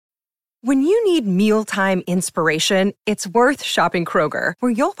When you need mealtime inspiration, it's worth shopping Kroger,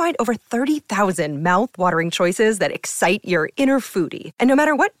 where you'll find over 30,000 mouth-watering choices that excite your inner foodie. And no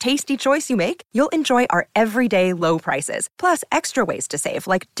matter what tasty choice you make, you'll enjoy our everyday low prices, plus extra ways to save,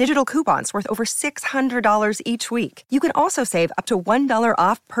 like digital coupons worth over $600 each week. You can also save up to $1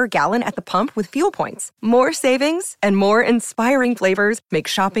 off per gallon at the pump with fuel points. More savings and more inspiring flavors make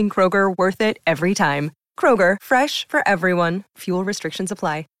shopping Kroger worth it every time. Kroger, fresh for everyone. Fuel restrictions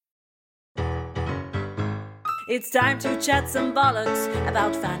apply. It's time to chat some bollocks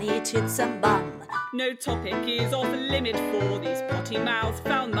about fanny tits and bum. No topic is off limit for these potty-mouthed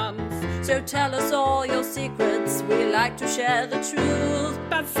foul mums. So tell us all your secrets, we like to share the truth.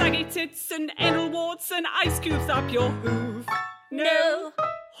 Bad saggy tits and anal warts and ice cubes up your hoof. No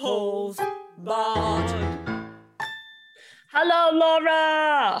holes barred. Hello,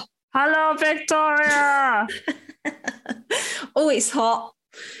 Laura! Hello, Victoria! Oh, it's hot.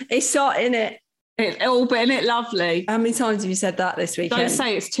 It's hot, innit? Isn't it lovely? How many times have you said that this weekend? Don't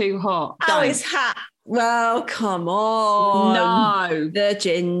say it's too hot. Oh, Don't. it's hot. Well, come on. No. The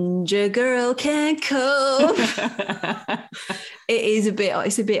ginger girl can't cope. It's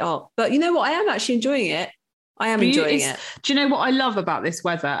a bit hot. But you know what? I am actually enjoying it. I am enjoying it. Do you know what I love about this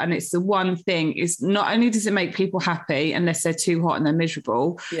weather? And it's the one thing is not only does it make people happy unless they're too hot and they're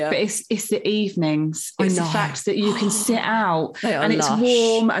miserable, but it's the evenings. It's the fact that you can sit out and it's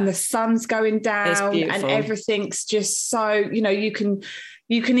warm and the sun's going down and everything's just so, you can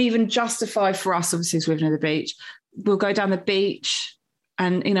even justify for us, obviously, as we're near the beach. We'll go down the beach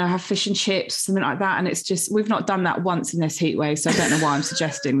and, have fish and chips, something like that. And it's just, we've not done that once in this heat wave. So I don't know why I'm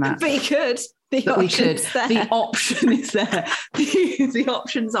suggesting that. But you could. The option is there. The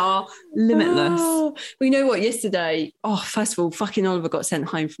options are limitless. Oh, well, you know what? Yesterday, first of all, fucking Oliver got sent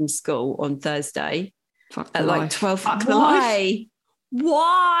home from school on Thursday at like 12.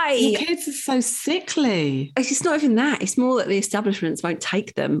 Why? Your kids are so sickly. It's not even that. It's more that the establishments won't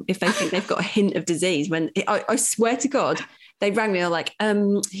take them if they think they've got a hint of disease. I swear to God, they rang me. They're like,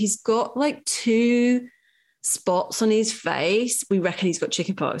 he's got like 2 spots on his face. We reckon he's got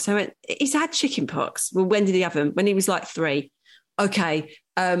chickenpox. So I went, he's had chickenpox. Well, when did he have them? When he was like 3. Okay.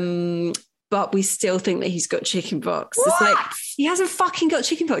 But we still think that he's got chickenpox. What? It's like, he hasn't fucking got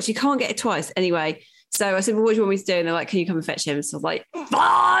chickenpox. You can't get it twice. Anyway, so I said, well, what do you want me to do? And they're like, can you come and fetch him? So I was like,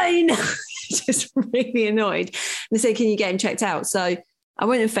 fine. Just really annoyed. And they said, can you get him checked out? So I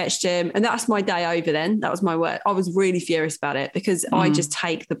went and fetched him. And that's my day over then. That was my work. I was really furious about it because I just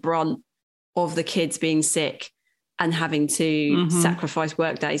take the brunt of the kids being sick and having to sacrifice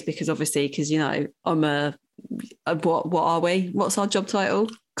work days because I'm what are we? What's our job title?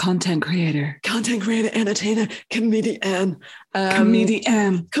 Content creator, entertainer, comedian.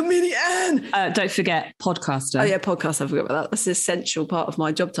 Comedian. Don't forget podcaster. Oh yeah, podcast. I forgot about that. That's an essential part of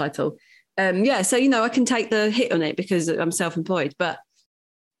my job title. So I can take the hit on it because I'm self-employed, but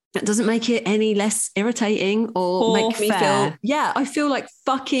that doesn't make it any less irritating or make me feel. Yeah, I feel like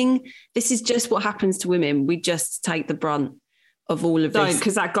fucking. This is just what happens to women. We just take the brunt of all of this. Don't,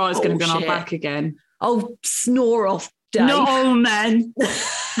 because that guy's going to be on our back again. Oh, snore off, Dave. Not all men.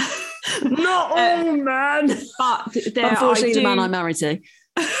 Not all men. But unfortunately, the man I'm married to.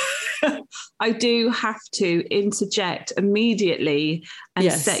 I do have to interject immediately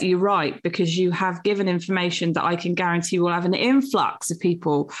and set you right, because you have given information that I can guarantee will have an influx of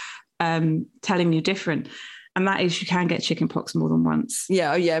people telling you different. And that is, you can get chickenpox more than once.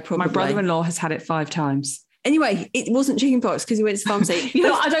 Yeah, probably. My brother-in-law has had it 5 times. Anyway, it wasn't chickenpox because he went to the pharmacy.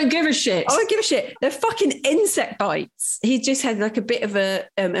 I don't give a shit. I don't give a shit. They're fucking insect bites. He just had like a bit of a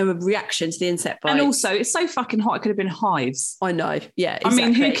reaction to the insect bite. And also, it's so fucking hot. It could have been hives. I know. Yeah, exactly. I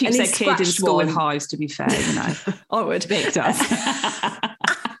mean, who keeps their kid in school with hives, to be fair, I would. Vic does.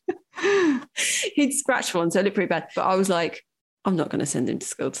 He'd scratched one, so it looked pretty bad. But I was like, I'm not going to send him to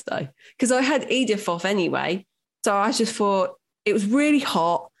school today. Because I had Edith off anyway. So I just thought, it was really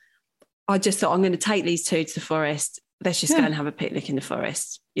hot. I just thought, I'm going to take these 2 to the forest. Let's just go and have a picnic in the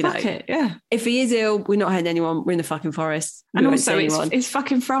forest. Fuck it, yeah. If he is ill, we're not having anyone. We're in the fucking forest. And also, it's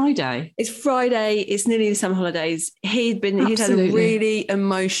fucking Friday. It's Friday. It's nearly the summer holidays. He'd had a really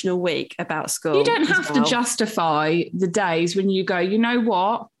emotional week about school. You don't have to justify the days when you go, you know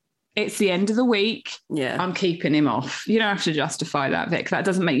what? It's the end of the week. Yeah. I'm keeping him off. You don't have to justify that, Vic. That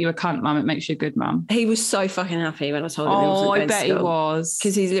doesn't make you a cunt mum. It makes you a good mum. He was so fucking happy when I told him he wasn't going to school. I bet he was.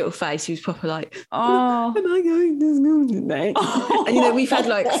 Because his little face, he was proper like, am I going to school today? And, we've had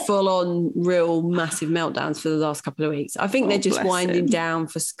like full-on real massive meltdowns for the last couple of weeks. I think they're just winding down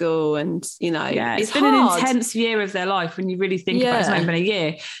for school and, Yeah, it's been hard. an intense year of their life when you really think about it. It's not even been a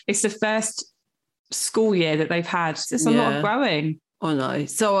year. It's the first school year that they've had. It's a lot of growing. Oh no.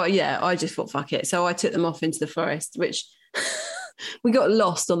 So I just thought, fuck it. So I took them off into the forest, which we got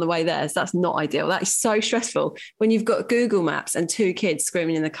lost on the way there. So that's not ideal. That is so stressful when you've got Google Maps and 2 kids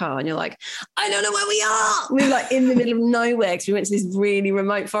screaming in the car and you're like, I don't know where we are. We were like in the middle of nowhere because we went to this really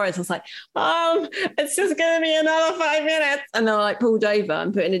remote forest. I was like, it's just going to be another 5 minutes. And then I like pulled over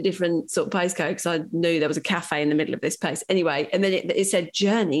and put in a different sort of postcode because I knew there was a cafe in the middle of this place. Anyway, and then it said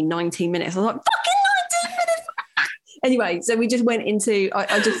journey 19 minutes. I was like, fucking 19 minutes. Anyway, so we just went into,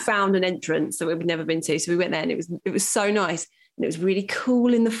 I just found an entrance that we'd never been to. So we went there and it was so nice. And it was really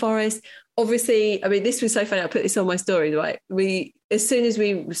cool in the forest. Obviously, I mean, this was so funny. I put this on my story, right? As soon as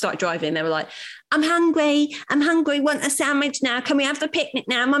we started driving, they were like, I'm hungry, want a sandwich now. Can we have the picnic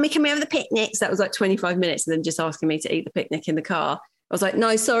now? Mummy, can we have the picnic? So that was like 25 minutes of them just asking me to eat the picnic in the car. I was like,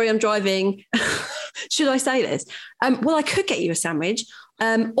 no, sorry, I'm driving. Should I say this? Well, I could get you a sandwich,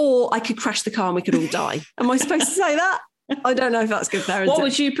 or I could crash the car and we could all die. Am I supposed to say that? I don't know if that's good parenting. What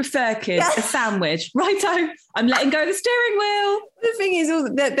would you prefer, kids? Yeah. A sandwich. Righto. I'm letting go of the steering wheel. The thing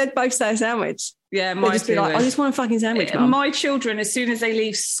is, they'd both say a sandwich. Yeah, my just be like, I just want a fucking sandwich, Mum. My children, as soon as they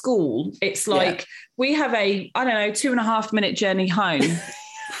leave school, it's like we have a, 2.5 minute journey home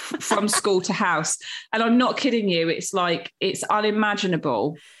from school to house. And I'm not kidding you. It's like, it's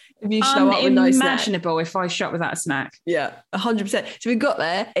unimaginable. If you show up with no snack. Unimaginable if I show up without a snack. Yeah, 100%. So we got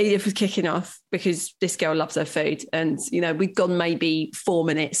there, Edith was kicking off because this girl loves her food. And, we'd gone maybe 4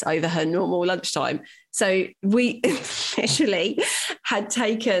 minutes over her normal lunchtime. So we literally had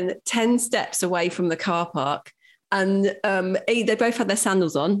taken 10 steps away from the car park. And they both had their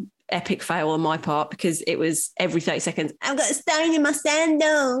sandals on. Epic fail on my part because it was every 30 seconds, I've got a stain in my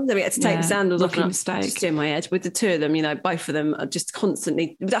sandals. So we had to take the sandals off. Mistake. Just in my head with the 2 of them, both of them are just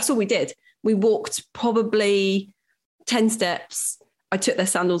constantly, that's all we did. We walked probably 10 steps. I took their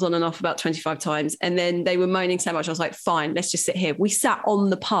sandals on and off about 25 times. And then they were moaning so much. I was like, fine, let's just sit here. We sat on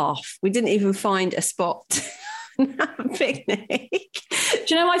the path. We didn't even find a spot to have a picnic. Do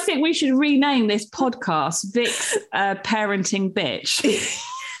you know, I think we should rename this podcast Vic's Parenting Bitch.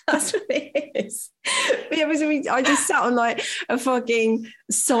 That's what it is. I just sat on like a fucking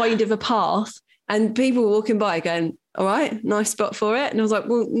side of a path and people were walking by going, all right, nice spot for it. And I was like,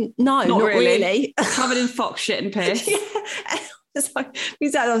 well, no, not really. Covered in fox shit and piss. Yeah. I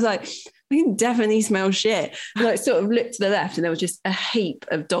was like, we can definitely smell shit. And I sort of looked to the left and there was just a heap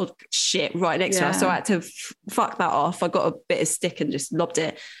of dog shit right next to us. So I had to fuck that off. I got a bit of stick and just lobbed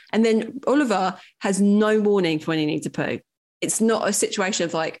it. And then Oliver has no warning for when he needs to poo. It's not a situation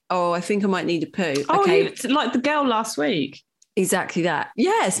of like, I think I might need a poo. Oh, okay. Like the girl last week. Exactly that.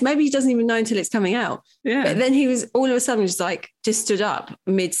 Yes, maybe he doesn't even know until it's coming out. Yeah. But then he was all of a sudden just stood up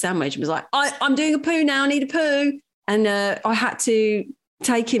mid-sandwich and was like, I'm doing a poo now, I need a poo. And I had to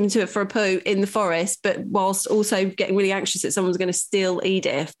take him for a poo in the forest, but whilst also getting really anxious that someone's going to steal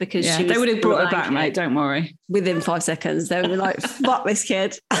Edith because she was, they would have brought her back, mate, don't worry. Within 5 seconds, they would be like, fuck this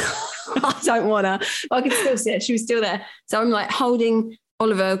kid. I don't want her. I could still see her. She was still there. So I'm like holding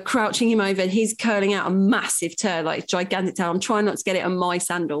Oliver, crouching him over, and he's curling out a massive turd, like gigantic turd. I'm trying not to get it on my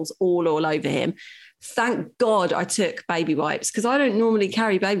sandals all over him. Thank God I took baby wipes because I don't normally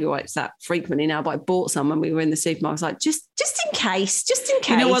carry baby wipes that frequently now, but I bought some when we were in the supermarket. I was like, just in case.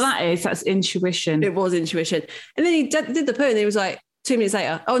 You know what that is? That's intuition. It was intuition. And then he did the poo and he was like, 2 minutes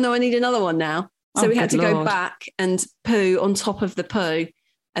later, oh no, I need another one now. So we had to go back and poo on top of the poo.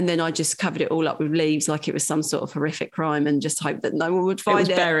 And then I just covered it all up with leaves like it was some sort of horrific crime and just hoped that no one would find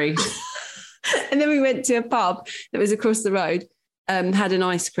it. It was buried. And then we went to a pub that was across the road, had an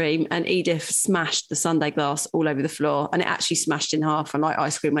ice cream, and Edith smashed the sundae glass all over the floor and it actually smashed in half and like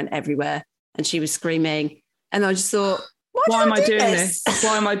ice cream went everywhere and she was screaming. And I just thought, why am I doing this?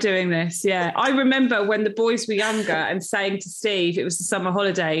 Why am I doing this? Yeah. I remember when the boys were younger and saying to Steve, it was the summer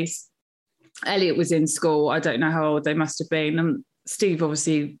holidays, Elliot was in school. I don't know how old they must have been. And Steve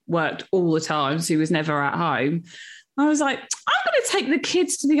obviously worked all the time, so he was never at home. I was like, I'm going to take the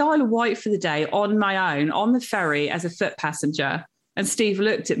kids to the Isle of Wight for the day on my own, on the ferry as a foot passenger. And Steve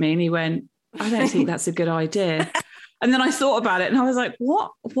looked at me and he went, I don't think that's a good idea. And then I thought about it and I was like,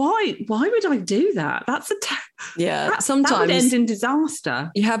 what? Why would I do that? That's sometimes that would end in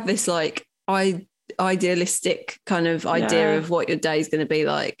disaster. You have this like idealistic kind of idea of what your day is going to be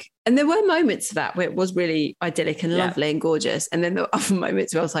like. And there were moments of that where it was really idyllic and lovely and gorgeous. And then there were other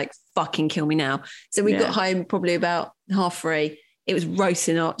moments where I was like, fucking kill me now. So we got home probably about 3:30. It was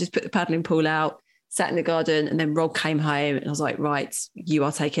roasting up, just put the paddling pool out, sat in the garden, and then Rob came home and I was like, right, you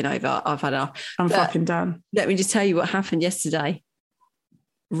are taking over. I've had enough. I'm fucking done. Let me just tell you what happened yesterday.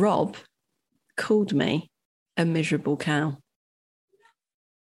 Rob called me a miserable cow.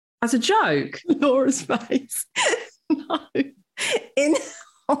 As a joke? Laura's face. No. In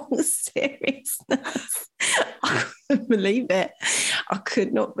all seriousness, I couldn't believe it. I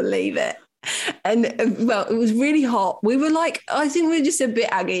could not believe it. And well, it was really hot. We were like, I think we we're just a bit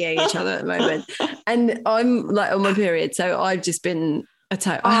aggy at each other at the moment. And I'm like on my period, so I've just been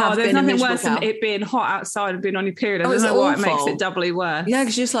there's nothing worse than it being hot outside and being on your period. I don't know why it makes it doubly worse. Yeah,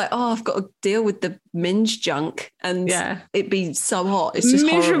 because you're just like, I've got to deal with the minge junk and it be so hot. It's just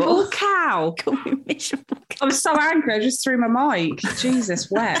miserable horrible. Cow. Call me miserable cow. I was so angry, I just threw my mic.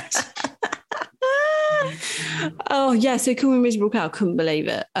 Jesus wept. Oh yeah, so call me miserable cow. Couldn't believe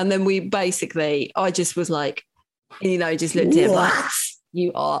it. And then I just was like, just looked at him like,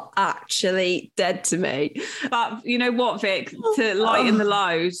 you are actually dead to me. But you know what, Vic? To lighten the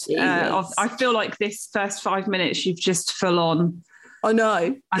load, I feel like this first 5 minutes you've just full on. I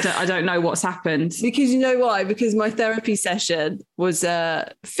know. I don't know what's happened. Because you know why? Because my therapy session was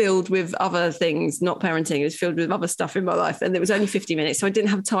filled with other things, not parenting. It was filled with other stuff in my life. And it was only 50 minutes. So I didn't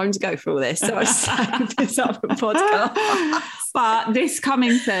have time to go through all this. So I saved this up a podcast. But this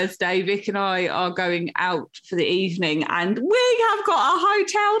coming Thursday, Vic and I are going out for the evening and we have got a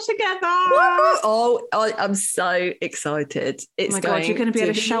hotel together. Oh, I'm so excited. It's God, you're going to be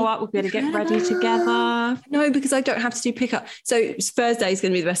able to show up. We'll be able to get ready together. No, because I don't have to do pickup. So Thursday is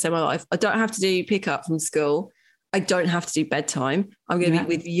going to be the best day of my life. I don't have to do pickup from school. I don't have to do bedtime. I'm going to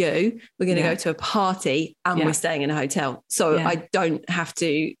be with you. We're going to go to a party and we're staying in a hotel. So I don't have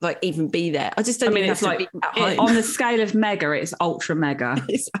to even be there. I just don't have to be at home. On the scale of mega, it's ultra mega.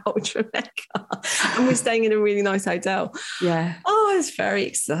 It's ultra mega. And we're staying in a really nice hotel. Yeah. Oh, it's very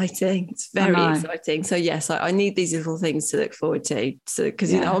exciting. It's very exciting. So yes, I need these little things to look forward to. So,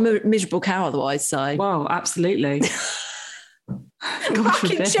 because I'm a miserable cow otherwise. So. Well, absolutely.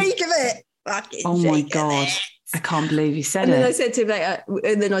 Fucking cheek of it. Oh my God. I can't believe you said it. And then I said to him later,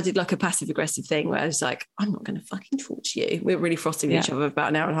 and then I did like a passive aggressive thing where I was like, I'm not going to fucking talk to you. We were really frosting with each other for about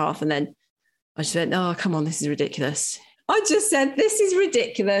an hour and a half. And then I just went, oh, come on, this is ridiculous. I just said, this is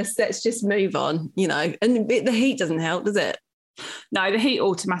ridiculous. Let's just move on, and the heat doesn't help, does it? No, the heat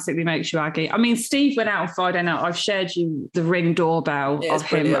automatically makes you aggy. I mean, Steve went out on Friday night. I've shared you the Ring doorbell of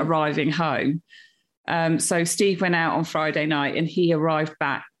him arriving home. So Steve went out on Friday night and he arrived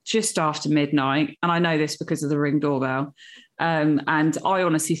back just after midnight. And I know this because of the Ring doorbell. And I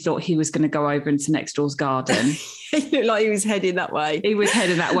honestly thought he was going to go over into next door's garden. He looked like he was heading that way. He was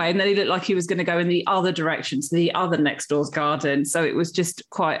heading that way. And then he looked like he was going to go in the other direction to the other next door's garden. So it was just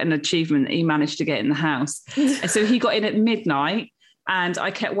quite an achievement that he managed to get in the house. And so he got in at midnight. And I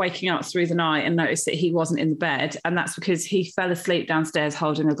kept waking up through the night and noticed that he wasn't in the bed. And that's because he fell asleep downstairs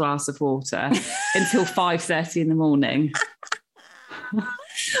holding a glass of water until 5:30 in the morning.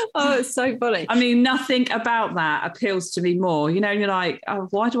 Oh, it's so funny. I mean, nothing about that appeals to me more. You're like, oh,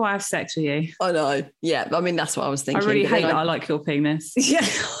 why do I have sex with you? I know. Yeah. I mean, that's what I was thinking. I really hate that I like your penis. Yeah.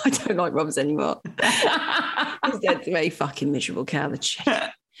 I don't like Rob's anymore. He's dead to me. Fucking miserable cow, the chick.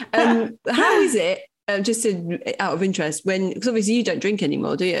 How is it? Just out of interest, because obviously you don't drink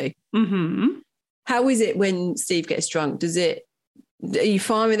anymore, do you? Mm-hmm. How is it when Steve gets drunk? Are you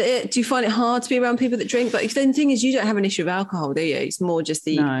fine with it? Do you find it hard to be around people that drink? But the thing is, you don't have an issue with alcohol, do you? It's more just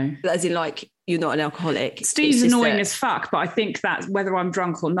as in you're not an alcoholic. Steve's annoying as fuck, but I think that whether I'm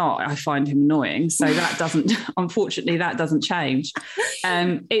drunk or not, I find him annoying. So that unfortunately, that doesn't change.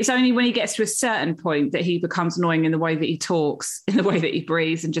 It's only when he gets to a certain point that he becomes annoying in the way that he talks, in the way that he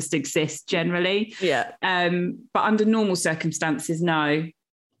breathes and just exists generally. Yeah. But under normal circumstances, no.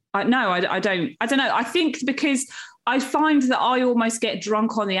 I don't know. I think because I find that I almost get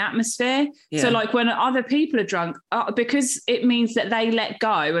drunk on the atmosphere. Yeah. So when other people are drunk, because it means that they let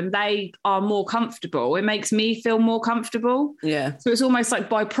go and they are more comfortable, it makes me feel more comfortable. Yeah. So it's almost like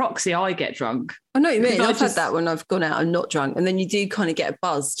by proxy, I get drunk. I know what you mean. I've had that when I've gone out and not drunk. And then you do kind of get a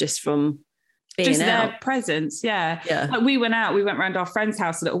buzz just from being out. Their presence. Yeah. Yeah. We went around our friend's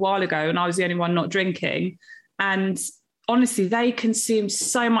house a little while ago and I was the only one not drinking. And honestly, they consumed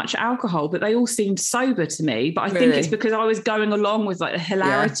so much alcohol, but they all seemed sober to me. But I think it's because I was going along with the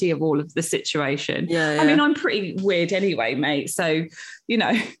hilarity of all of the situation. Yeah. I mean, I'm pretty weird anyway, mate. So,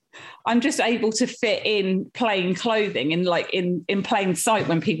 I'm just able to fit in plain clothing and in plain sight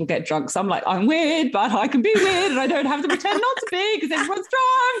when people get drunk. So I'm like, I'm weird, but I can be weird and I don't have to pretend not to be because everyone's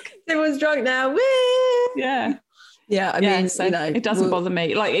drunk. Everyone's drunk now. Woo! Yeah. Yeah. I mean, so it doesn't bother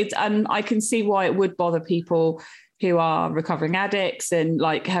me. And I can see why it would bother people who are recovering addicts and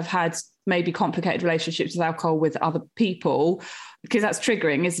have had maybe complicated relationships with alcohol with other people, because that's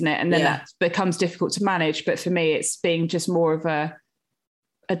triggering, isn't it? And then that becomes difficult to manage. But for me, it's being just more of a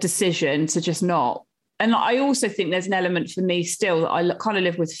decision to just not. And I also think there's an element for me still that I kind of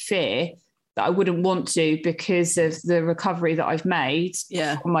live with fear that I wouldn't want to because of the recovery that I've made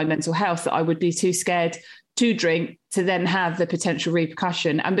on my mental health, that I would be too scared to drink to then have the potential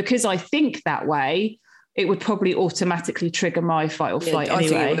repercussion. And because I think that way, it would probably automatically trigger my fight or flight anyway. I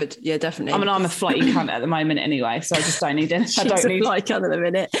think it would. Yeah, definitely. I mean, I'm a flighty cunt at the moment anyway, so I just don't need it. I don't need a flighty cunt at the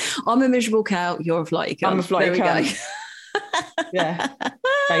minute. I'm a miserable cow. You're a flighty cunt. I'm a flighty cunt. Yeah,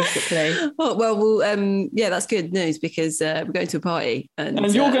 basically. Well, that's good news because we're going to a party. And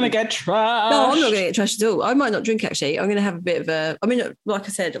you're going to get trashed. No, I'm not going to get trashed at all. I might not drink, actually. I'm going to have a bit of a... I mean, like I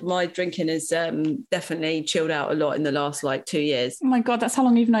said, my drinking has definitely chilled out a lot in the last, 2 years. Oh, my God, that's how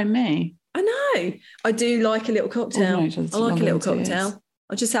long you've known me. I know. I do like a little cocktail. I like a little cocktail.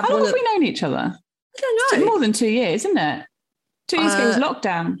 I'll just have How long have we known each other? I don't know. It's more than 2 years, isn't it? 2 years ago was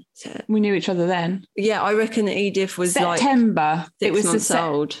lockdown. We knew each other then. Yeah, I reckon Edith was September. It was months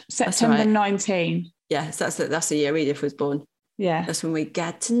old. September 19. Yes, that's the year Edith was born. Yeah. That's when we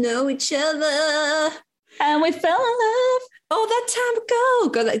got to know each other. And we fell in love. Oh, that time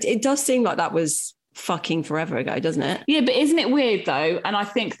ago. God, it does seem like that was fucking forever ago, doesn't it? Yeah, but isn't it weird though? And I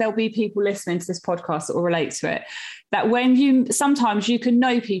think there'll be people listening to this podcast that will relate to it, that sometimes you can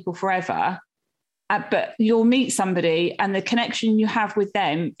know people forever, but you'll meet somebody and the connection you have with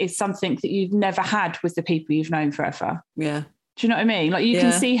them is something that you've never had with the people you've known forever. Yeah. Do you know what I mean? Like you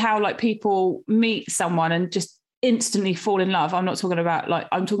can see how people meet someone and just instantly fall in love. I'm not talking about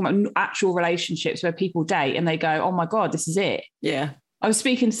I'm talking about actual relationships where people date and they go, oh my God, this is it. Yeah. I was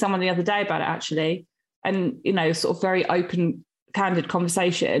speaking to someone the other day about it actually, and, sort of very open, candid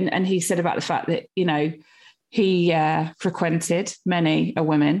conversation. And he said about the fact that, he frequented many a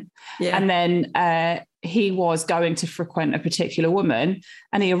women. Yeah. And then he was going to frequent a particular woman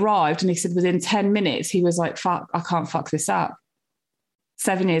and he arrived and he said within 10 minutes, he was like, fuck, I can't fuck this up.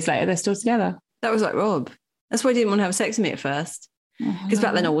 7 years later, they're still together. That was like Rob. That's why he didn't want to have sex with me at first. Because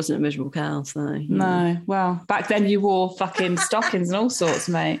back then I wasn't a miserable cow, so... No, well, back then you wore fucking stockings and all sorts,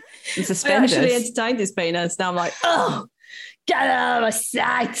 mate. And suspenders. I actually entertained his penis. Now I'm like, oh, get out of my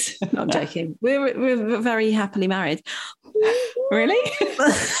sight. No, I'm joking. We're very happily married. Really?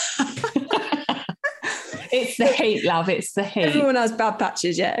 It's the heat, love. It's the heat. Everyone has bad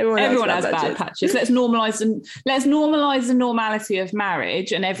patches, yeah. Everyone has bad patches. Let's normalise the normality of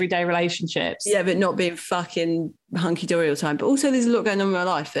marriage and everyday relationships. Yeah, but not being fucking hunky-dory all the time. But also there's a lot going on in my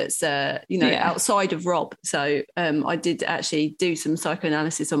life that's, outside of Rob. So I did actually do some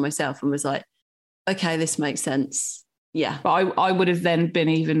psychoanalysis on myself and was like, okay, this makes sense. Yeah. But I would have then been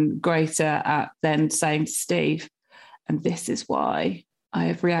even greater at then saying to Steve, and this is why I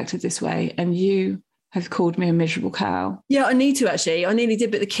have reacted this way. And you have called me a miserable cow. Yeah, I need to actually. I nearly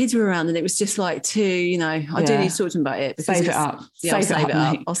did, but the kids were around and it was just I do need to talk to them about it. Save it up. Yeah, I'll save it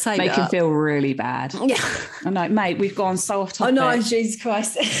up. I'll save it up. Make him feel really bad. Yeah. I'm like, mate, we've gone so off topic. Oh no, Jesus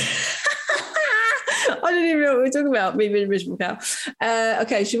Christ. I don't even know what we're talking about, me being a miserable cow.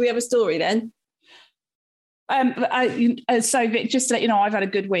 Okay, should we have a story then? So just to let you know, I've had a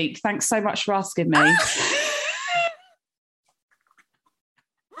good week. Thanks so much for asking me.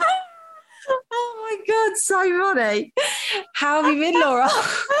 God, so funny. How have you been, Laura?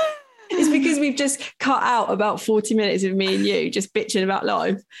 It's because we've just cut out about 40 minutes of me and you just bitching about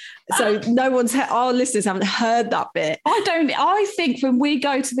life. So our listeners haven't heard that bit. I think when we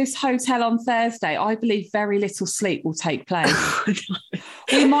go to this hotel on Thursday, I believe very little sleep will take place.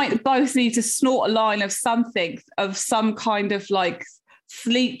 We might both need to snort a line of something, of some kind of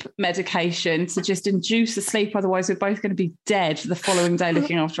sleep medication to just induce the sleep. Otherwise, we're both going to be dead the following day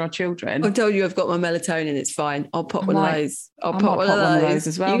looking after our children. I told you I've got my melatonin. It's fine. I'll pop one of those. I'll pop one of those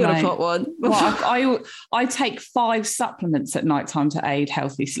as well. You got to pop one. Well, I take 5 supplements at night time to aid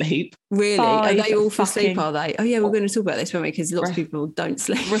healthy sleep. Really? Are they all for sleep, are they? Oh, yeah, we're going to talk about this, won't we? Because lots of people don't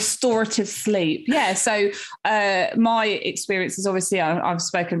sleep. Restorative sleep. Yeah. So my experience is obviously, I've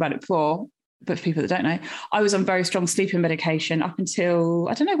spoken about it before, but for people that don't know, I was on very strong sleeping medication up until,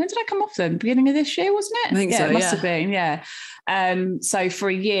 I don't know, when did I come off them? Beginning of this year, wasn't it? I think so, it must have been, yeah. So for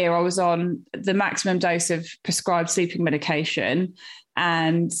a year, I was on the maximum dose of prescribed sleeping medication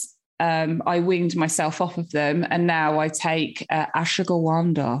and I weaned myself off of them. And now I take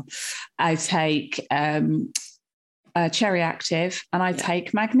ashwagandha. I take Cherry Active, and I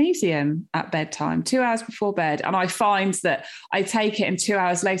take magnesium at bedtime 2 hours before bed. And I find that I take it and 2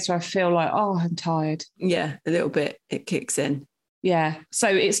 hours later I feel like, oh, I'm tired. Yeah, a little bit. It kicks in. Yeah. So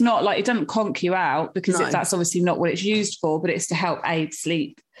it's not it doesn't conk you out because that's obviously not what it's used for, but it's to help aid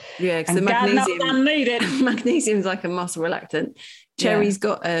sleep. Yeah, because the magnesium is like a muscle relaxant. Cherry's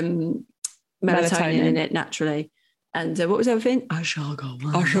got melatonin in it naturally. And what was everything?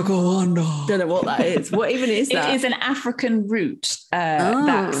 Ashwagandha. Ashwagandha. Don't know what that is. What even is that? It is an African root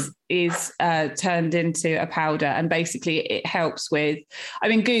that is turned into a powder, and basically it helps with, I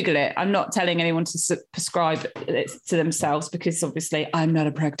mean, Google it. I'm not telling anyone to prescribe it to themselves because obviously I'm not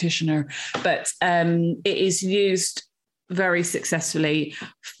a practitioner, but it is used very successfully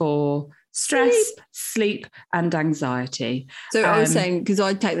for stress, sleep and anxiety. So I was saying, because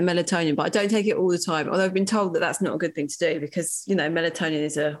I take the melatonin, but I don't take it all the time. Although I've been told that that's not a good thing to do because, you know, melatonin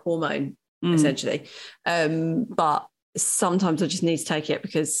is a hormone essentially. But sometimes I just need to take it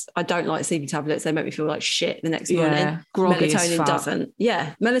because I don't like sleeping tablets. They make me feel like shit the next morning. Melatonin doesn't.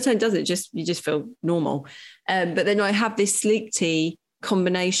 Yeah, melatonin doesn't. You just feel normal. But then I have this sleep tea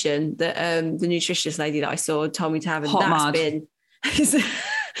combination that the nutritionist lady that I saw told me to have, and that's been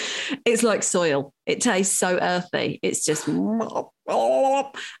it's like soil. It tastes so earthy. It's just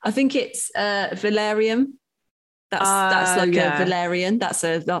I think it's valerian. That's like a valerian. That's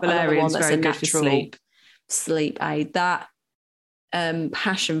another one that's a natural sleep aid. That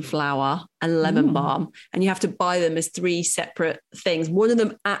passion flower and lemon balm, and you have to buy them as 3 separate things. One of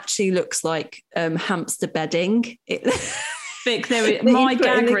them actually looks like hamster bedding. Vic, my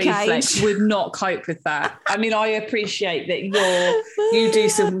gag reflex would not cope with that. I mean, I appreciate that you do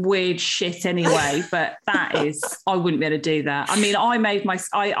some weird shit anyway, but I wouldn't be able to do that. I mean,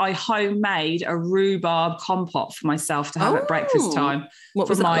 I homemade a rhubarb compote for myself to have at breakfast time. What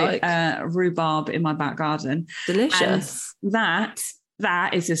was that like? Rhubarb in my back garden. Delicious. And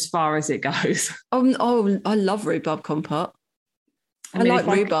that is as far as it goes. Oh, I love rhubarb compote. I like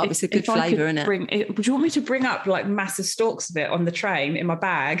rhubarb. It's a good flavour, isn't it? Would you want me to bring up like massive stalks of it on the train in my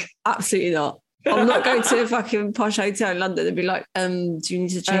bag? Absolutely not. I'm not going to a fucking posh hotel in London and be like, do you need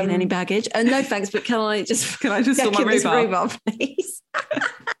to check in any baggage? No, thanks, but can I just store my rhubarb, please?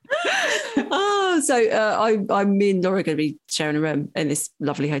 Me and Laura are going to be sharing a room in this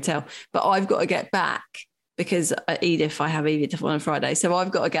lovely hotel, but I've got to get back because I have Edith on Friday. So I've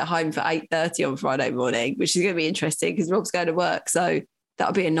got to get home for 8:30 on Friday morning, which is going to be interesting because Rob's going to work. So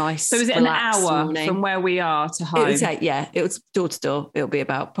that'll be a nice. So is it an hour morning from where we are to home? It was door to door. It'll be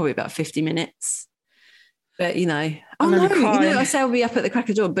probably about 50 minutes. But, you know, I say I'll be up at the crack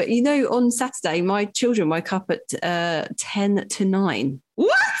of dawn. But, you know, on Saturday, my children woke up at 10 to 9.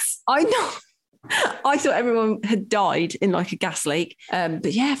 What? I know. I thought everyone had died in like a gas leak.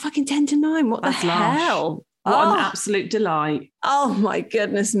 But yeah, fucking 10 to 9. What the hell? What an absolute delight. Oh my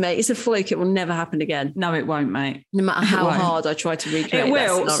goodness, mate. It's a fluke. It will never happen again. No, it won't, mate. No matter how hard I try to recreate it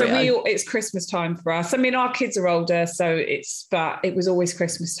will. That scenario. So it's Christmas time for us. I mean, our kids are older, but it was always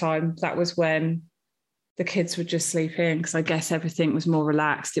Christmas time. That was when the kids would just sleep in because I guess everything was more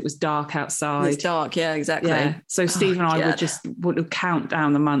relaxed. It was dark outside. It's dark, yeah, exactly. Yeah. So Steve and I would count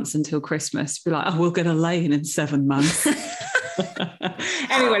down the months until Christmas. Be like, we're going to lay in 7 months.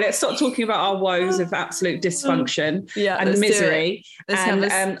 Anyway, let's stop talking about our woes of absolute dysfunction and misery. I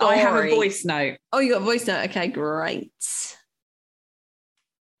have a voice note. Oh, you got a voice note? Okay, great.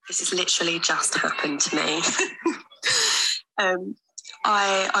 This has literally just happened to me. I'm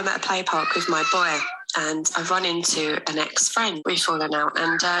at a play park with my boy and I've run into an ex-friend. We've fallen out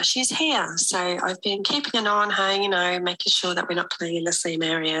and she's here. So I've been keeping an eye on her, you know, making sure that we're not playing in the same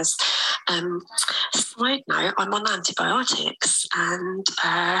areas. Side note, I'm on antibiotics and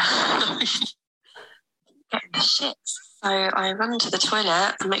getting the shits. So I run to the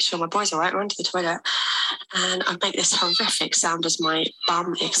toilet and make sure my boy's all right. I run to the toilet and I make this horrific sound as my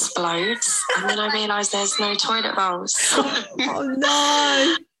bum explodes. And then I realise there's no toilet rolls. Oh,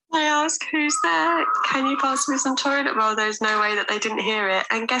 no. I ask, who's there? Can you pass me some toilet roll? There's no way that they didn't hear it.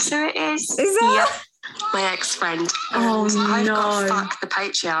 And guess who it is? Is that? Yep. My ex-friend. I've got fuck the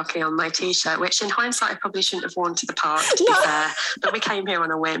patriarchy on my t-shirt, which in hindsight I probably shouldn't have worn to the park, to be fair, but we came here on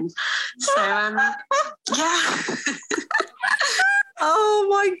a whim. So yeah. Oh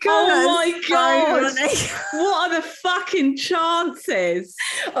my god. Oh my god. What are the fucking chances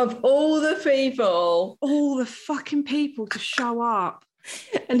of all the fucking people to show up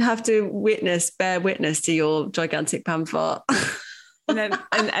and have to bear witness to your gigantic pamphlet?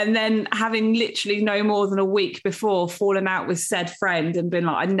 and then having literally no more than a week before fallen out with said friend and been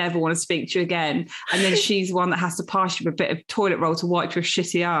like, I never want to speak to you again. And then she's the one that has to pass you a bit of toilet roll to wipe your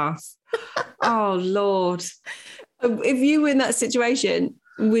shitty ass. Oh, Lord. If you were in that situation,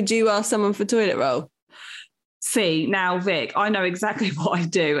 would you ask someone for toilet roll? See, now, Vic, I know exactly what I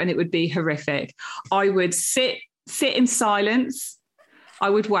do and it would be horrific. I would sit in silence. I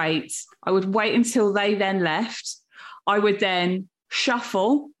would wait until they then left. I would then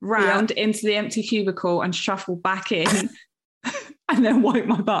shuffle round into the empty cubicle and shuffle back in and then woke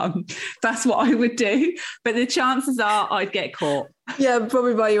my bum. That's what I would do. But the chances are I'd get caught. Yeah,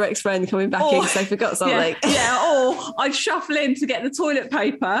 probably by your ex-friend coming back in because they forgot something. Or I'd shuffle in to get the toilet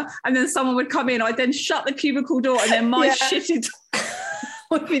paper and then someone would come in. I'd then shut the cubicle door and then my shitty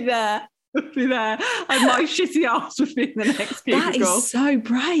would be there. And my shitty ass would be in the next cubicle. That is so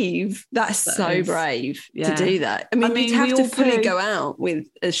brave. That's so brave to do that. I mean you'd have to fully go out with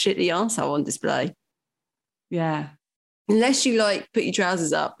a shitty arsehole on display. Yeah. Unless you like put your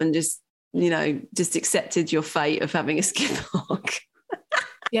trousers up and just, just accepted your fate of having a skip mark.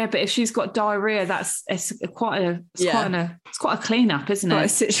 Yeah, but if she's got diarrhea, it's quite a clean-up, isn't it? Quite a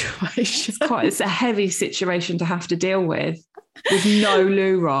situation. It's a heavy situation to have to deal with no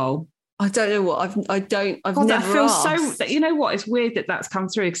loo roll. I don't know what I've never that feels asked. so. You know what? It's weird that that's come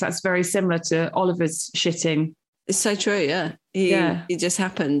through because that's very similar to Oliver's shitting. It's so true. Yeah. It just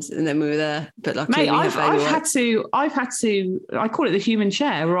happened, and then we were there. But luckily, I've had to. I call it the human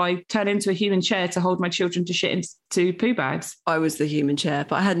chair, where I turn into a human chair to hold my children to shit into poo bags. I was the human chair,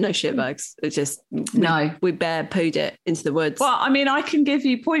 but I had no shit bags. It just we bare pooed it into the woods. Well, I mean, I can give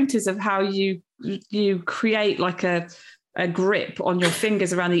you pointers of how you create like a grip on your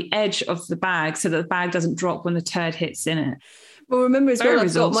fingers around the edge of the bag so that the bag doesn't drop when the turd hits in it. Well, remember as well,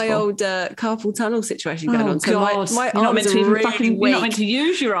 I've got my old carpal tunnel situation going on. So my arms are really weak. You're not meant to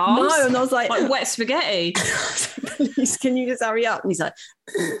use your arms. No, and I was like wet spaghetti. Please, can you just hurry up? And he's like,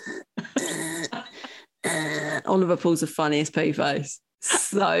 Oliver pulls the funniest poo face.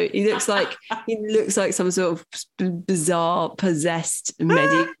 So he looks like some sort of bizarre, possessed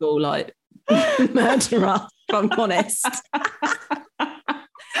medieval murderer, if I'm honest.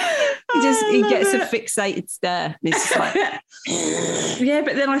 He gets a fixated stare. And it's just like, yeah,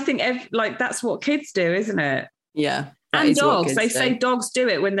 but then I think that's what kids do, isn't it? Yeah. And dogs. They say dogs do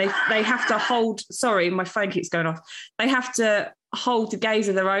it when they have to hold. Sorry, my phone keeps going off. They have to hold the gaze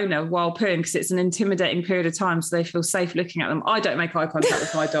of their owner while pooing because it's an intimidating period of time, so they feel safe looking at them. I don't make eye contact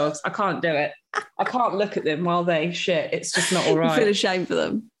with my dogs. I can't do it. I can't look at them while they shit. It's just not all right. You feel ashamed for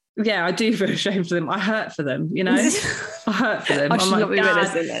them. Yeah, I do feel ashamed for them. I hurt for them, I hurt for them. I should not be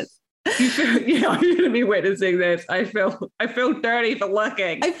witnessing this. I'm going to be witnessing this. I feel dirty for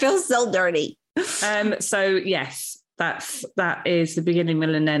looking. I feel so dirty. So yes, that is the beginning,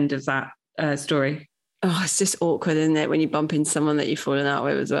 middle, and end of that story. Oh, it's just awkward, isn't it, when you bump into someone that you've fallen out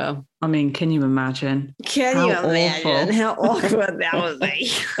with as well? I mean, can you imagine? How awkward that would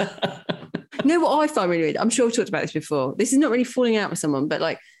be? You know what I find really weird? I'm sure I've talked about this before. This is not really falling out with someone,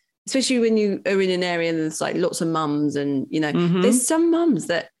 but especially when you are in an area and there's lots of mums and, there's some mums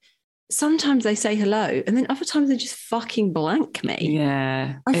that sometimes they say hello and then other times they just fucking blank me.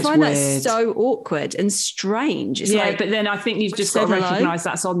 Yeah. I find that so awkward and strange. It's but then I think you've just got to recognise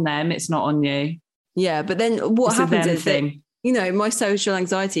that's on them. It's not on you. Yeah. But then what happens is that, my social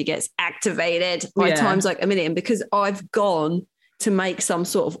anxiety gets activated by times like a minute. And because I've gone to make some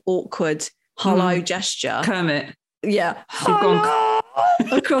sort of awkward hello gesture. Kermit. Yeah.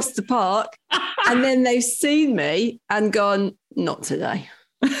 Across the park. And then they've seen me and gone, not today.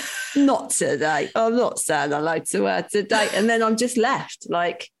 Not today. I'm not saying hello to her today. And then I'm just left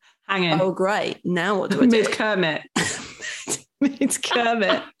hanging. Oh, great. Now what do I do? Mid-Kermit.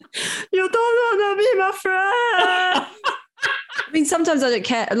 Mid-Kermit. You don't want to be my friend. I mean, sometimes I don't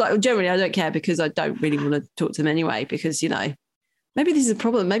care. Generally, I don't care because I don't really want to talk to them anyway because, maybe this is a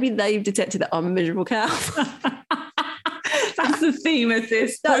problem. Maybe they've detected that I'm a miserable cow. That's the theme of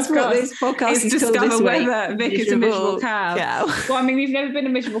this. That's podcast. What this podcast is discover called whether Vic is a miserable cow. Well, I mean, you've never been a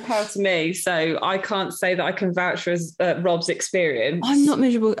miserable cow to me, so I can't say that I can vouch for Rob's experience. I'm not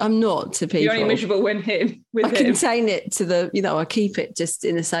miserable. I'm not to people. You're only miserable with him. Contain it to I keep it just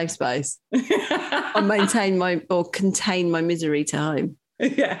in a safe space. I contain my misery to home.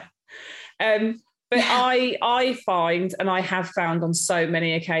 Yeah. But I find, and I have found on so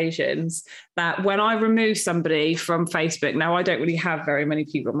many occasions, that when I remove somebody from Facebook, now I don't really have very many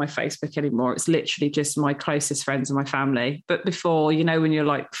people on my Facebook anymore. It's literally just my closest friends and my family. But before, when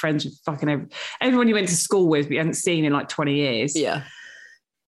you're friends with fucking everyone you went to school with, but you haven't seen in 20 years. Yeah.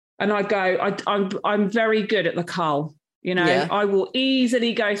 And I go, I'm very good at the cull. I will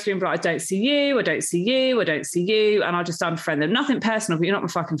easily go through and be like, I don't see you, I don't see you, I don't see you. And I'll just unfriend them. Nothing personal, but you're not my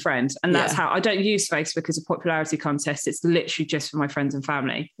fucking friend. And that's how I don't use Facebook as a popularity contest. It's literally just for my friends and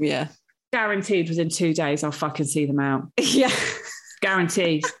family. Yeah. Guaranteed within 2 days, I'll fucking see them out. Yeah.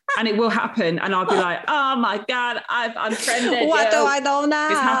 Guaranteed. And it will happen. And I'll be like, oh my God, I've unfriended What do I do now?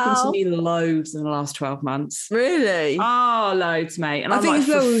 It's happened to me loads in the last 12 months. Really? Oh, loads, mate. And I think as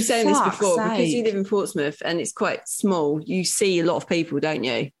well, we were saying this before, sake. because you live in Portsmouth and it's quite small, you see a lot of people, don't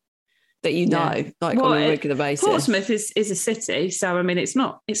you? that on a regular basis. Portsmouth is a city, so I mean it's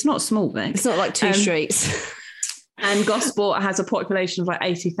not small, Vic. It's not like two streets. And Gosport has a population of like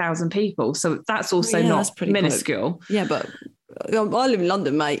 80,000 people, so that's also not minuscule. Yeah, but I live in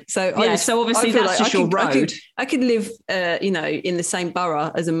London, mate. So so obviously that's just your road. I could live, in the same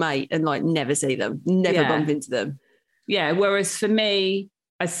borough as a mate and like never see them, never bump into them. Yeah. Whereas for me,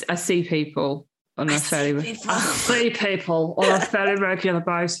 I see people on a fairly regular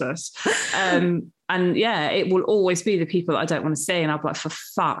basis. And it will always be the people that I don't want to see. And I'm like, for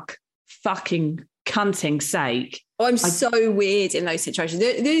fucking cunting sake. I'm so weird in those situations.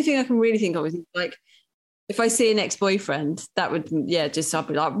 The only thing I can really think of is like, if I see an ex-boyfriend, that would, I'd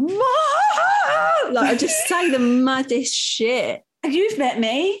be like, I just say the maddest shit. You've met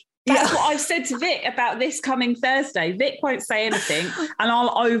me. That's what I've said to Vic about this coming Thursday. Vic won't say anything and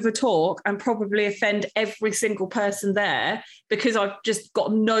I'll over-talk and probably offend every single person there because I've just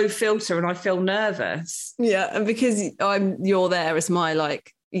got no filter and I feel nervous. Yeah, and because you're there as my,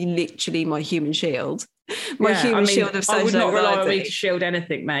 literally my human shield. Shield of social I would not rely on me to shield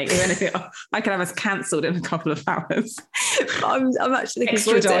anything, mate. If anything, I can have us cancelled in a couple of hours. I'm actually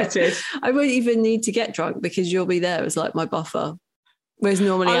extradited. I won't even need to get drunk because you'll be there as like my buffer. Whereas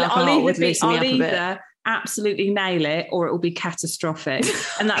normally alcohol would loosen me up a bit. Absolutely nail it or it will be catastrophic.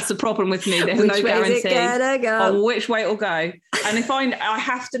 And that's the problem with me. There's no guarantee on which way it'll go. And if I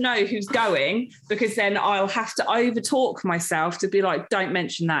have to know who's going, because then I'll have to overtalk myself to be like, don't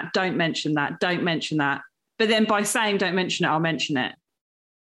mention that, don't mention that, don't mention that. But then by saying don't mention it, I'll mention it.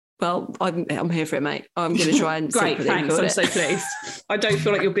 Well, I'm here for it, mate. I'm going to try and great, thanks. I'm so pleased. I don't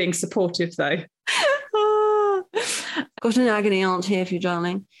feel like you're being supportive though. Got an agony aunt here for you,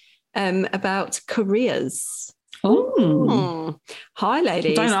 darling. About careers. Oh, hi,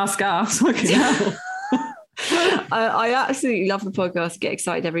 ladies. Don't ask us. I absolutely love the podcast. Get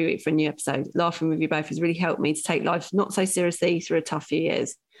excited every week for a new episode. Laughing with you both has really helped me to take life not so seriously through a tough few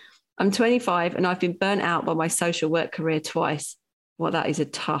years. I'm 25 and I've been burnt out by my social work career twice. Well, that is a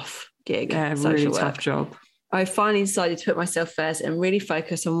tough gig. Yeah, really tough job. I finally decided to put myself first and really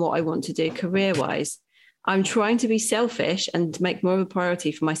focus on what I want to do career-wise. I'm trying to be selfish and make more of a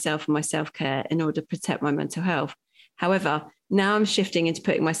priority for myself and my self-care in order to protect my mental health. However, now I'm shifting into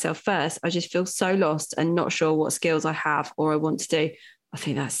putting myself first. I just feel so lost and not sure what skills I have or I want to do. I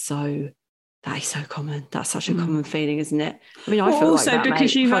think that is so common. That's such a common feeling, isn't it? I mean, I feel also like that,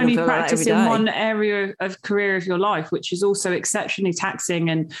 because mate. You've only practiced in one area of career of your life, which is also exceptionally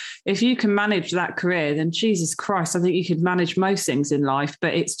taxing. And if you can manage that career, then Jesus Christ, I think you could manage most things in life.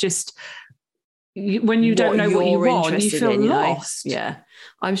 But it's just when you don't know what you want, you feel lost. Yeah.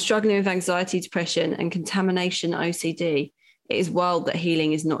 I'm struggling with anxiety, depression, and contamination OCD. It is wild that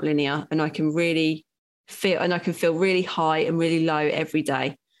healing is not linear, and I can feel really high and really low every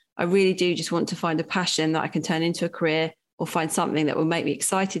day. I really do just want to find a passion that I can turn into a career or find something that will make me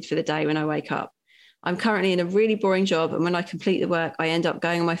excited for the day when I wake up. I'm currently in a really boring job, and when I complete the work, I end up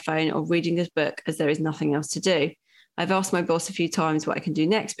going on my phone or reading this book as there is nothing else to do. I've asked my boss a few times what I can do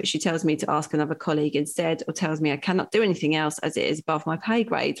next, but she tells me to ask another colleague instead, or tells me I cannot do anything else as it is above my pay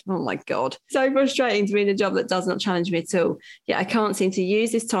grade. Oh my God. So frustrating to be in a job that does not challenge me at all. Yet I can't seem to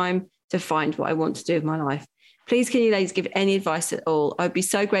use this time to find what I want to do with my life. Please, can you ladies give any advice at all? I'd be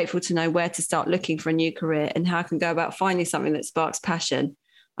so grateful to know where to start looking for a new career and how I can go about finding something that sparks passion.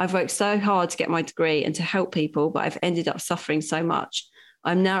 I've worked so hard to get my degree and to help people, but I've ended up suffering so much.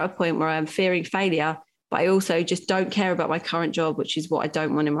 I'm now at a point where I'm fearing failure, but I also just don't care about my current job, which is what I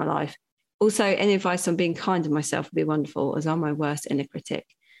don't want in my life. Also, any advice on being kind to myself would be wonderful, as I'm my worst inner critic.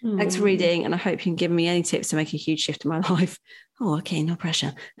 Thanks for reading, and I hope you can give me any tips to make a huge shift in my life. Oh, okay, no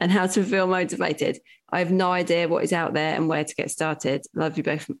pressure. And how to feel motivated. I have no idea what is out there and where to get started. Love you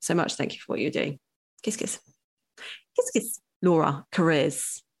both so much. Thank you for what you're doing. Kiss, kiss. Kiss, kiss. Laura,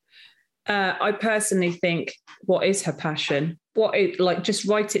 careers. I personally think, what is her passion? Just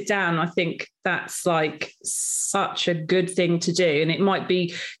write it down. I think that's like such a good thing to do. And it might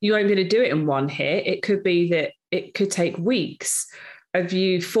be, you won't be able to do it in one hit. It could be that it could take weeks of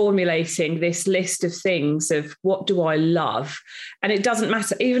you formulating this list of things of what do I love? And it doesn't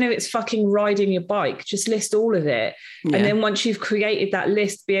matter, even if it's fucking riding your bike, just list all of it. Yeah. And then once you've created that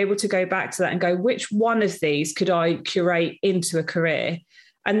list, be able to go back to that and go, which one of these could I curate into a career?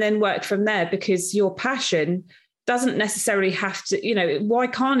 And then work from there, because your passion doesn't necessarily have to, why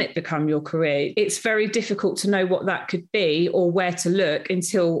can't it become your career? It's very difficult to know what that could be or where to look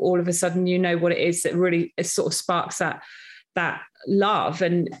until all of a sudden you know what it is that really sort of sparks that love.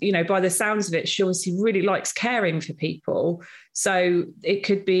 And, by the sounds of it, she obviously really likes caring for people. So it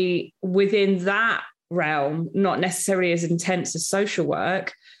could be within that realm, not necessarily as intense as social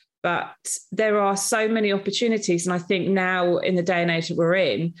work, but there are so many opportunities. And I think now in the day and age that we're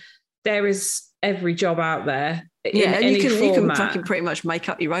in, there is every job out there. Yeah, and you can fucking pretty much make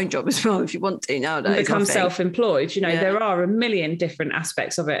up your own job as well if you want to nowadays. Become self-employed. You know, there are a million different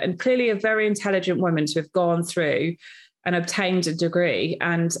aspects of it. And clearly a very intelligent woman to have gone through and obtained a degree.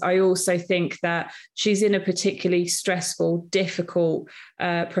 And I also think that she's in a particularly stressful, difficult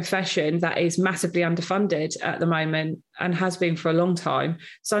profession that is massively underfunded at the moment and has been for a long time.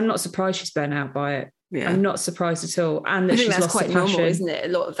 So I'm not surprised she's burnt out by it. Yeah. I'm not surprised at all. And that she's lost the passion. Normal, isn't it?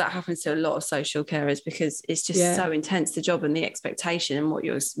 A lot of that happens to a lot of social carers because it's just so intense, the job and the expectation and what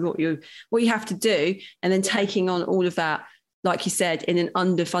you have to do. And then taking on all of that, like you said, in an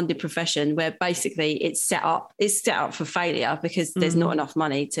underfunded profession where basically it's set up for failure because there's not enough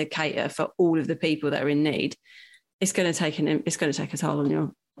money to cater for all of the people that are in need. It's going to take a toll on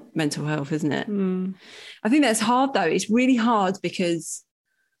your mental health, isn't it? I think that's hard though. It's really hard because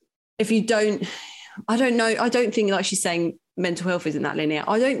if you don't, I don't know. I don't think, like she's saying, mental health isn't that linear.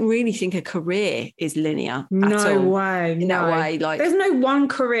 I don't really think a career is linear at all. No way. That way, like there's no one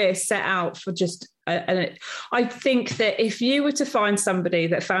career set out for just. I think that if you were to find somebody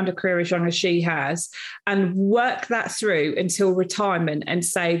that found a career as young as she has and work that through until retirement and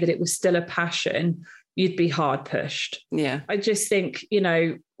say that it was still a passion, you'd be hard pushed. Yeah. I just think,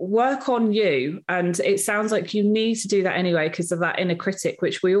 work on you. And it sounds like you need to do that anyway because of that inner critic,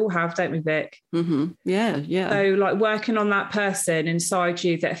 which we all have, don't we, Vic? Mm-hmm. Yeah. So like working on that person inside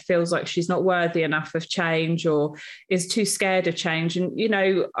you that feels like she's not worthy enough of change or is too scared of change. And,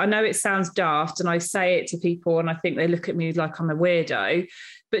 I know it sounds daft and I say it to people and I think they look at me like I'm a weirdo,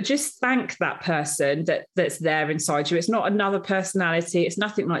 but just thank that person that's there inside you. It's not another personality. It's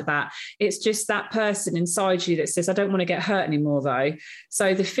nothing like that. It's just that person inside you that says, I don't want to get hurt anymore though.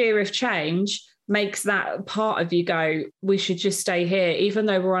 So the fear of change makes that part of you go, we should just stay here. Even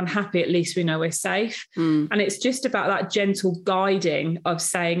though we're unhappy, at least we know we're safe. And it's just about that gentle guiding of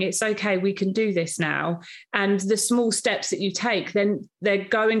saying, it's okay, we can do this now. And the small steps that you take, then they're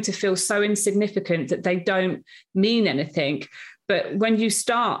going to feel so insignificant that they don't mean anything. But when you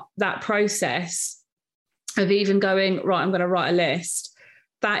start that process of even going, right, I'm going to write a list,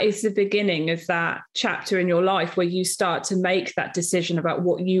 that is the beginning of that chapter in your life where you start to make that decision about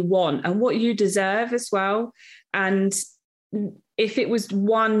what you want and what you deserve as well. And if it was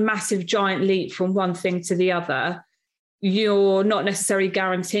one massive giant leap from one thing to the other, you're not necessarily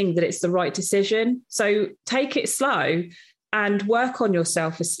guaranteeing that it's the right decision. So take it slow and work on your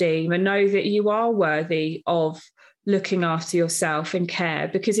self-esteem and know that you are worthy of looking after yourself and care.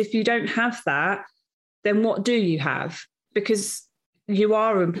 Because if you don't have that, then what do you have? Because you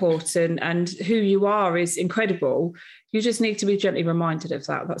are important and who you are is incredible. You just need to be gently reminded of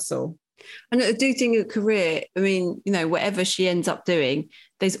that. That's all. And I do think a career, I mean, whatever she ends up doing,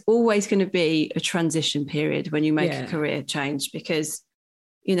 there's always going to be a transition period when you make a career change because,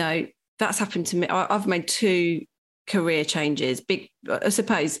 that's happened to me. I've made 2 career changes, big, I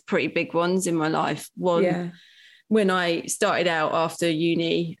suppose, pretty big ones in my life. One, when I started out after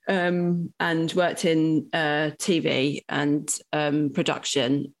uni and worked in TV and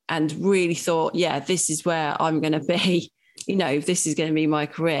production and really thought, this is where I'm going to be, this is going to be my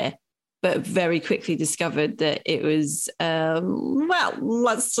career. But very quickly discovered that it was,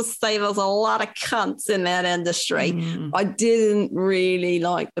 let's just say there's a lot of cunts in that industry. I didn't really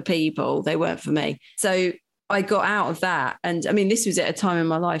like the people. They weren't for me. So I got out of that. And I mean, this was at a time in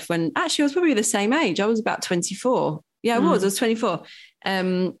my life when actually I was probably the same age. I was about 24. Yeah, I was 24.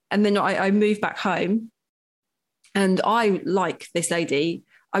 And then I moved back home and I, like this lady,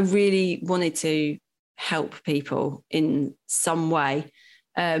 I really wanted to help people in some way.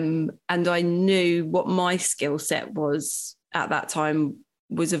 And I knew what my skill set was at that time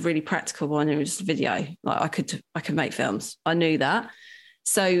was a really practical one. It was video. Like I could make films. I knew that.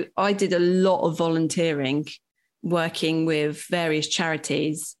 So I did a lot of volunteering, working with various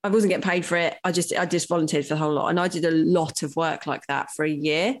charities. I wasn't getting paid for it. I just volunteered for the whole lot. And I did a lot of work like that for a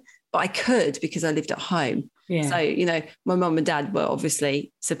year, but I could because I lived at home. Yeah. So, my mum and dad were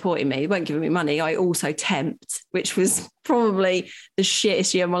obviously supporting me. They weren't giving me money. I also temped, which was probably the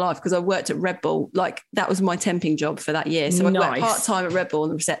shittest year of my life because I worked at Red Bull. Like that was my temping job for that year. So I worked part-time at Red Bull on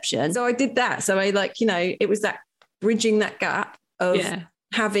the reception. So I did that. So I it was that bridging that gap of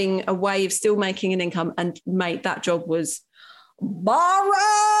having a way of still making an income, and mate, that job was boring.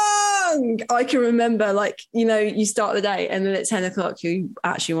 I can remember you start the day and then at 10 o'clock you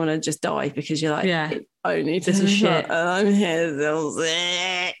actually want to just die because you're like, it only this is shit and I'm here till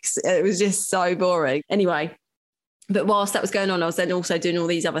 6. It was just so boring. Anyway, but whilst that was going on, I was then also doing all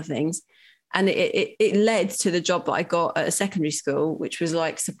these other things. And it led to the job that I got at a secondary school, which was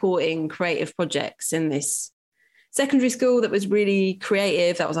like supporting creative projects in this secondary school that was really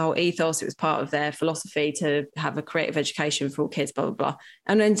creative. That was our whole ethos. It was part of their philosophy to have a creative education for all kids, blah, blah, blah.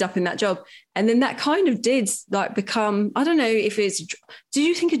 And I ended up in that job. And then that kind of did like become, I don't know if it's, do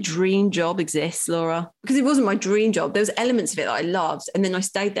you think a dream job exists, Laura? Because it wasn't my dream job. There was elements of it that I loved. And then I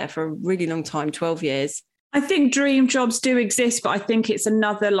stayed there for a really long time, 12 years. I think dream jobs do exist, but I think it's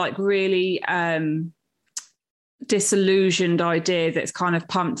another like really disillusioned idea that's kind of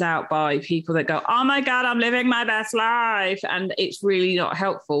pumped out by people that go, oh my God, I'm living my best life. And it's really not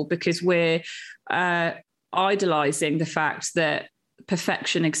helpful because we're idolizing the fact that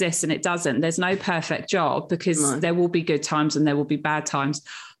perfection exists and it doesn't. There's no perfect job because there will be good times and there will be bad times.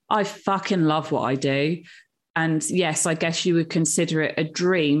 I fucking love what I do. And yes, I guess you would consider it a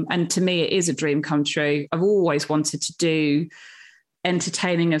dream. And to me, it is a dream come true. I've always wanted to do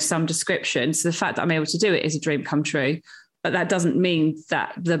entertaining of some description. So the fact that I'm able to do it is a dream come true. But that doesn't mean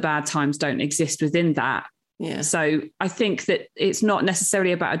that the bad times don't exist within that. Yeah. So I think that it's not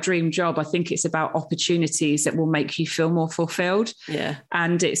necessarily about a dream job. I think it's about opportunities that will make you feel more fulfilled. Yeah.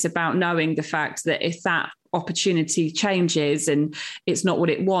 And it's about knowing the fact that if that opportunity changes and it's not what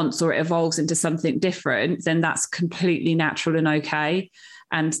it wants or it evolves into something different, then that's completely natural and okay.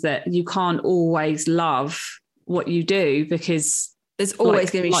 And that you can't always love what you do because there's always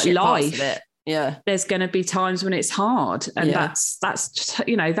going to be shit parts of it. Yeah. There's going to be times when it's hard and that's just,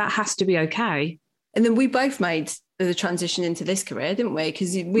 you know, that has to be okay. And then we both made the transition into this career, didn't we?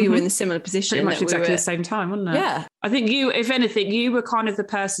 Because we were in a similar position. Pretty much exactly the same time, wasn't it? Yeah. I think you, if anything, you were kind of the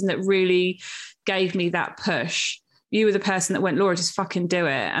person that really gave me that push. You were the person that went, Laura, just fucking do it.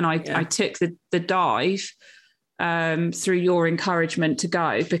 And I took the dive through your encouragement to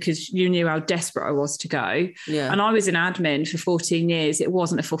go because you knew how desperate I was to go. Yeah. And I was in admin for 14 years. It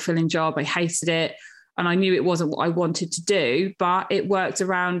wasn't a fulfilling job. I hated it. And I knew it wasn't what I wanted to do, but it worked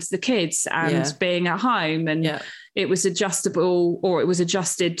around the kids and being at home. And it was adjustable, or it was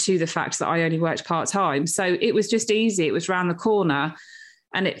adjusted to the fact that I only worked part-time. So it was just easy. It was round the corner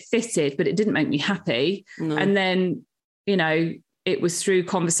and it fitted, but it didn't make me happy. No. And then, you know, it was through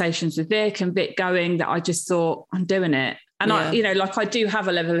conversations with Vic and Vic going that I just thought, I'm doing it. And I, you know, like I do have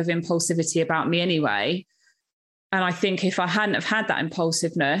a level of impulsivity about me anyway. And I think if I hadn't have had that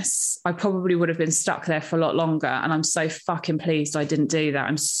impulsiveness, I probably would have been stuck there for a lot longer. And I'm so fucking pleased I didn't do that.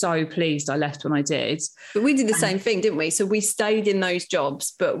 I'm so pleased I left when I did. But we did the same thing, didn't we? So we stayed in those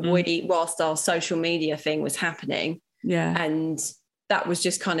jobs, but whilst our social media thing was happening. Yeah. And that was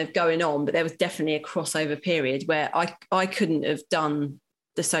just kind of going on. But there was definitely a crossover period where I couldn't have done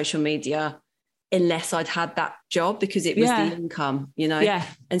the social media unless I'd had that job because it was the income, you know? Yeah.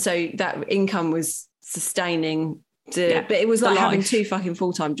 And so that income was sustaining but it was like having two fucking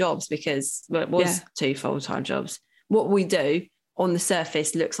full-time jobs because it was two full-time jobs. What we do on the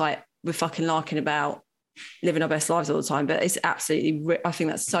surface looks like we're fucking larking about living our best lives all the time, but it's absolutely, I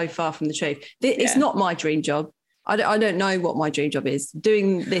think that's so far from the truth. It's not my dream job. I don't know what my dream job is.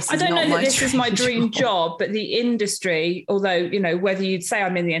 Doing this is not my dream job. I don't know that this is my dream job, but the industry, although, you know, whether you'd say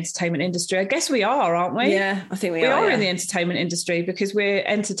I'm in the entertainment industry, I guess we are, aren't we? Yeah, I think we are. We are in the entertainment industry because we're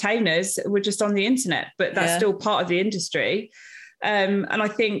entertainers. We're just on the internet, but that's still part of the industry. And I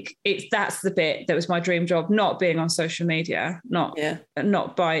think that's the bit that was my dream job, not being on social media, not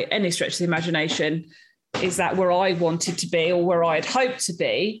by any stretch of the imagination. Is that where I wanted to be or where I had hoped to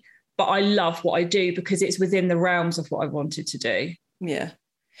be? But I love what I do because it's within the realms of what I wanted to do. Yeah.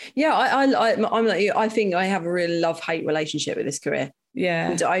 Yeah, I'm like you. I think I have a real love-hate relationship with this career. Yeah.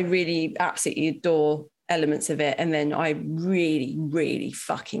 And I really absolutely adore elements of it. And then I really, really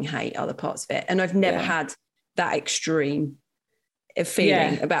fucking hate other parts of it. And I've never had that extreme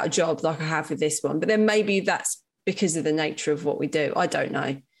feeling about a job like I have with this one. But then maybe that's because of the nature of what we do. I don't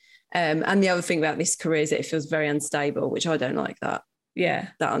know. And the other thing about this career is that it feels very unstable, which I don't like that. Yeah,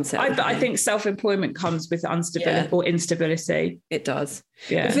 that unsettling. I think self-employment comes with instability or instability. It does.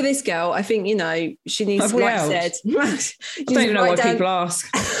 Yeah. But for this girl, I think, you know, she needs, like I said, I don't even know why people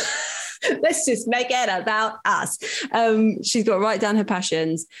ask. Let's just make it about us. She's got to write down her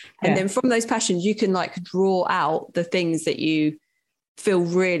passions. And then from those passions, you can like draw out the things that you feel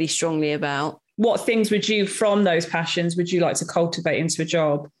really strongly about. What things from those passions would you like to cultivate into a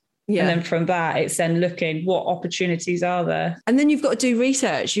job? Yeah. And then from that, it's then looking what opportunities are there. And then you've got to do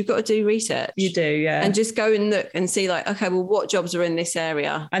research. You do, yeah. And just go and look and see like, okay, well, what jobs are in this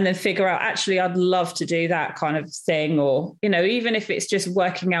area? And then figure out, actually, I'd love to do that kind of thing. Or, you know, even if it's just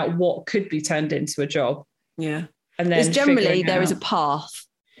working out what could be turned into a job. Yeah. And then generally there is a path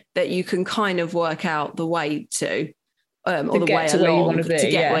that you can kind of work out the way to, or the way along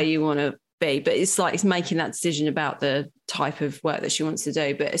to get where you want to be, but it's like it's making that decision about the type of work that she wants to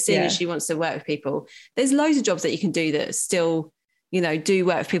do. But as soon as she wants to work with people, there's loads of jobs that you can do that still, you know, do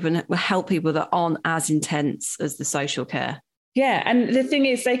work with people and will help people that aren't as intense as the social care. Yeah, and the thing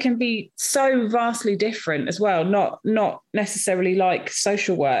is, they can be so vastly different as well. Not necessarily like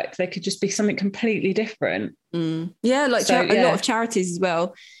social work. They could just be something completely different. Yeah, like a lot of charities as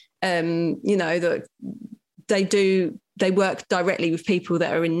well. You know, that they work directly with people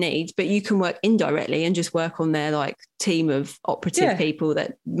that are in need, but you can work indirectly and just work on their like team of operative people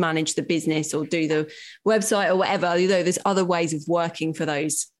that manage the business or do the website or whatever. You know, there's other ways of working for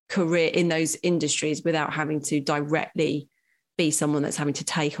those in those industries without having to directly be someone that's having to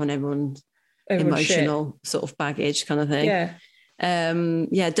take on everyone's emotional sort of baggage kind of thing.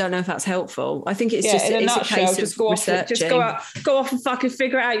 Don't know if that's helpful. I think it's just in a it's nutshell, a case just of go off, researching. go off and fucking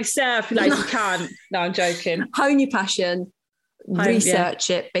figure it out yourself. Like you can't. No, I'm joking. Hone your passion, research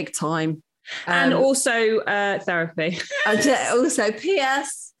it big time, and also therapy. And also,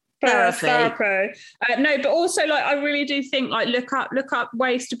 P.S. Therapy. No, but also like I really do think like look up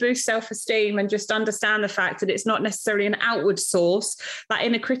ways to boost self-esteem and just understand the fact that it's not necessarily an outward source. That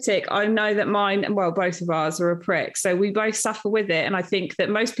inner critic, I know that both of ours are a prick, so we both suffer with it, and I think that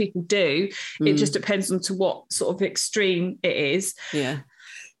most people do. It just depends on to what sort of extreme it is.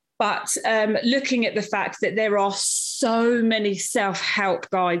 But looking at the fact that there are so many self-help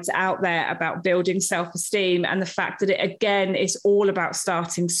guides out there about building self-esteem, and the fact that it, again, is all about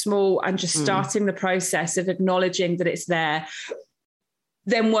starting small and just starting the process of acknowledging that it's there,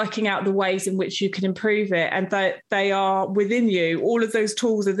 then working out the ways in which you can improve it, and that they are within you. All of those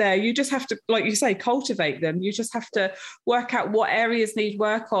tools are there. You just have to, like you say, cultivate them. You just have to work out what areas need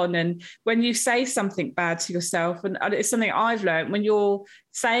work on. And when you say something bad to yourself, and it's something I've learned, when you're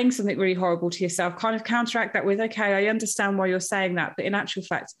saying something really horrible to yourself, kind of counteract that with, okay, I understand why you're saying that, but in actual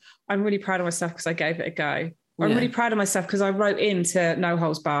fact, I'm really proud of myself because I gave it a go. I'm really proud of myself because I wrote into No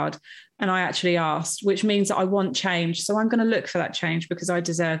Holds Barred and I actually asked, which means that I want change. So I'm going to look for that change because I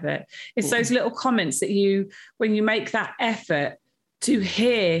deserve it. It's those little comments that when you make that effort to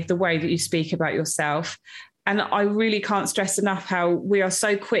hear the way that you speak about yourself. And I really can't stress enough how we are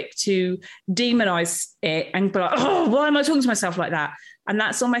so quick to demonize it and be like, oh, why am I talking to myself like that? And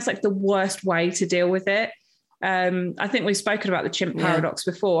that's almost like the worst way to deal with it. I think we've spoken about the chimp paradox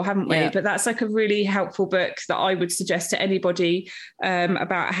before, haven't we? But that's like a really helpful book that I would suggest to anybody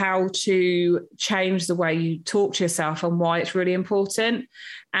about how to change the way you talk to yourself and why it's really important.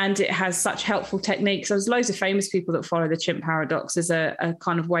 And it has such helpful techniques. There's loads of famous people that follow the chimp paradox as a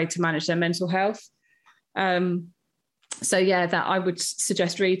kind of way to manage their mental health. That I would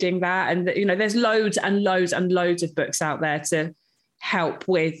suggest reading that. And, you know, there's loads and loads and loads of books out there to help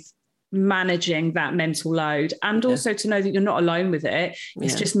with managing that mental load, and also to know that you're not alone with it.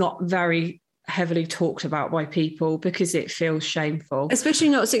 It's just not very heavily talked about by people because it feels shameful, especially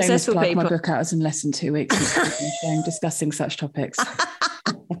not successful people. My book out is in less than 2 weeks. I'm discussing such topics.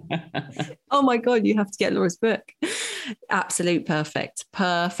 Oh my God, you have to get Laura's book. Absolute perfect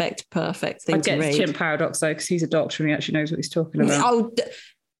thing to read. Chimp paradox though, because he's a doctor and he actually knows what he's talking about. Oh,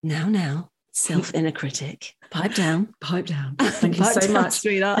 now, self-inner critic. Pipe down. Thank you so much,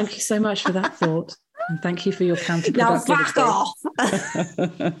 sweetheart. Thank you so much for that thought. And thank you for your counterproductivity. Now fuck off.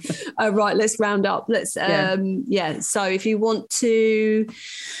 Right, let's round up. So if you want to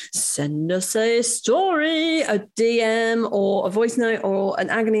send us a story, a DM or a voice note or an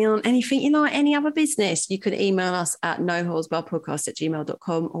agony on anything you like, any other business, you can email us at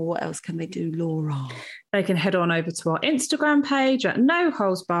noholesbarredpodcast@gmail.com. Or what else can they do, Laura? They can head on over to our Instagram page at No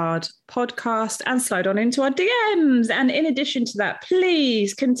Holds Barred Podcast and slide on into our DMs. And in addition to that,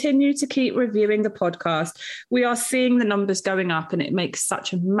 please continue to keep reviewing the podcast. We are seeing the numbers going up and it makes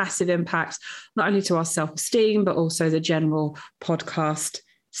such a massive impact, not only to our self-esteem, but also the general podcast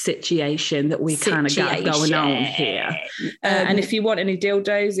situation that we kind of got going on here. And if you want any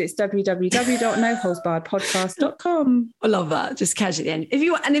dildos, it's www.noholdsbarredpodcast.com. I love that. Just casually end. If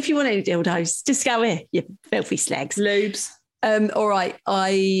you want any dildos, just go here, you filthy slags. Lubes. All right.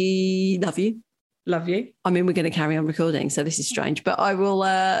 I love you. Love you. I mean, we're going to carry on recording, so this is strange, but I will,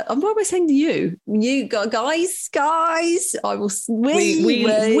 I'm always saying to you guys, I will, we will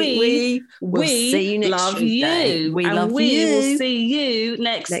see you next Tuesday. We love you. We will see you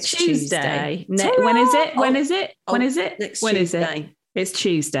next Tuesday. When is it? Next Tuesday. It's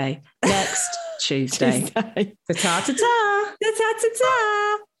Tuesday. Next Tuesday. Ta-ta-ta.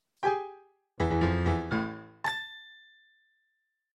 Ta-ta-ta.